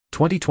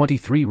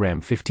2023 Ram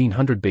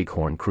 1500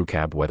 Bighorn Crew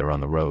Cab. Whether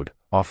on the road,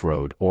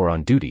 off-road, or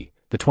on duty,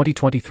 the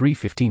 2023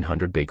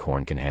 1500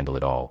 Bighorn can handle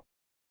it all.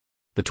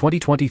 The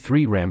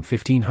 2023 Ram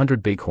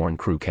 1500 Bighorn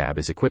Crew Cab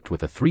is equipped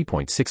with a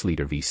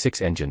 3.6-liter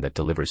V6 engine that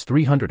delivers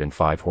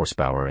 305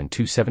 horsepower and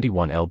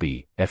 271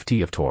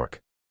 lb-ft of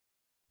torque.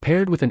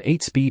 Paired with an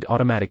 8-speed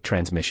automatic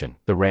transmission,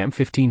 the Ram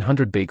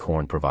 1500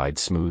 Bighorn provides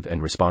smooth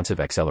and responsive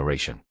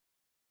acceleration.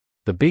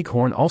 The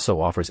Bighorn also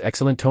offers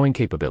excellent towing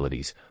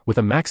capabilities, with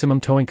a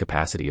maximum towing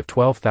capacity of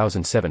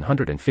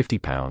 12,750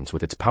 pounds.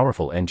 With its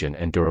powerful engine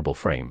and durable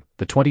frame,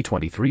 the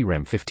 2023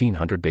 Ram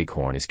 1500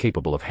 Bighorn is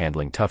capable of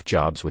handling tough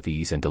jobs with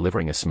ease and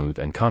delivering a smooth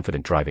and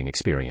confident driving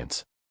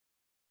experience.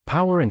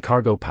 Power and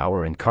cargo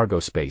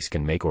space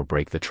can make or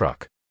break the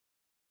truck.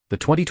 The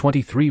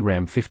 2023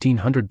 Ram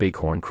 1500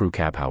 Bighorn Crew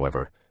Cab,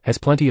 however, has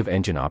plenty of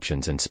engine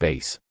options and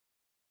space.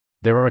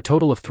 There are a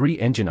total of 3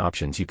 engine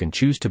options you can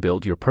choose to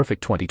build your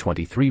perfect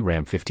 2023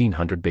 Ram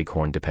 1500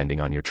 Bighorn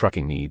depending on your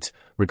trucking needs.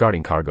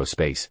 Regarding cargo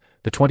space,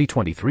 the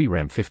 2023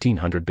 Ram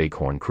 1500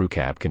 Bighorn Crew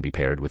Cab can be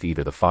paired with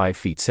either the 5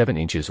 feet 7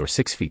 inches or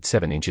 6 feet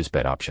 7 inches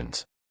bed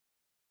options.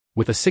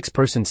 With a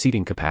 6-person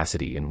seating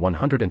capacity and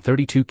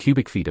 132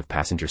 cubic feet of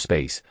passenger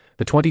space,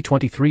 the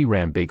 2023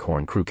 Ram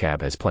Bighorn Crew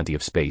Cab has plenty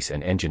of space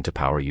and engine to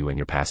power you and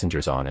your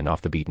passengers on and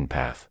off the beaten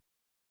path.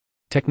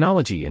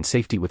 Technology and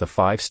safety. With a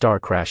 5-star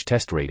crash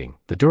test rating,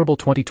 the durable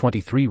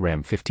 2023 Ram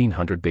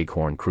 1500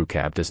 Bighorn Crew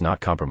Cab does not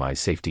compromise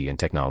safety and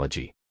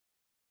technology.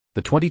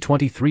 The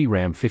 2023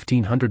 Ram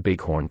 1500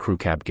 Bighorn Crew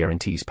Cab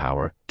guarantees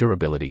power,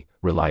 durability,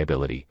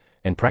 reliability,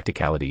 and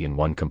practicality in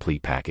one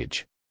complete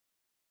package.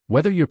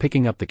 Whether you're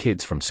picking up the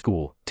kids from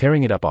school,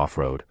 tearing it up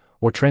off-road,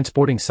 or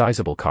transporting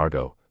sizable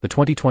cargo, the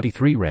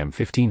 2023 Ram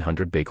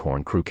 1500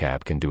 Bighorn Crew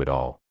Cab can do it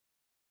all.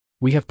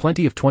 We have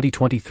plenty of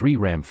 2023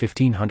 Ram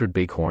 1500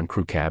 Bighorn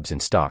Crew Cabs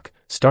in stock,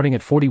 starting at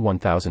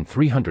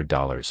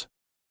 $41,300.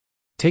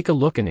 Take a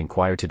look and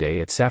inquire today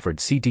at Safford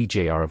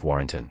CDJR of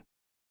Warrenton.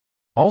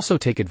 Also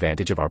take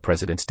advantage of our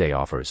President's Day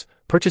offers.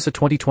 Purchase a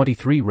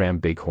 2023 Ram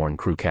Bighorn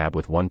Crew Cab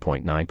with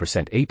 1.9%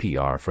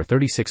 APR for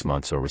 36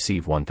 months or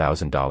receive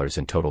 $1,000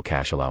 in total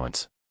cash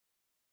allowance.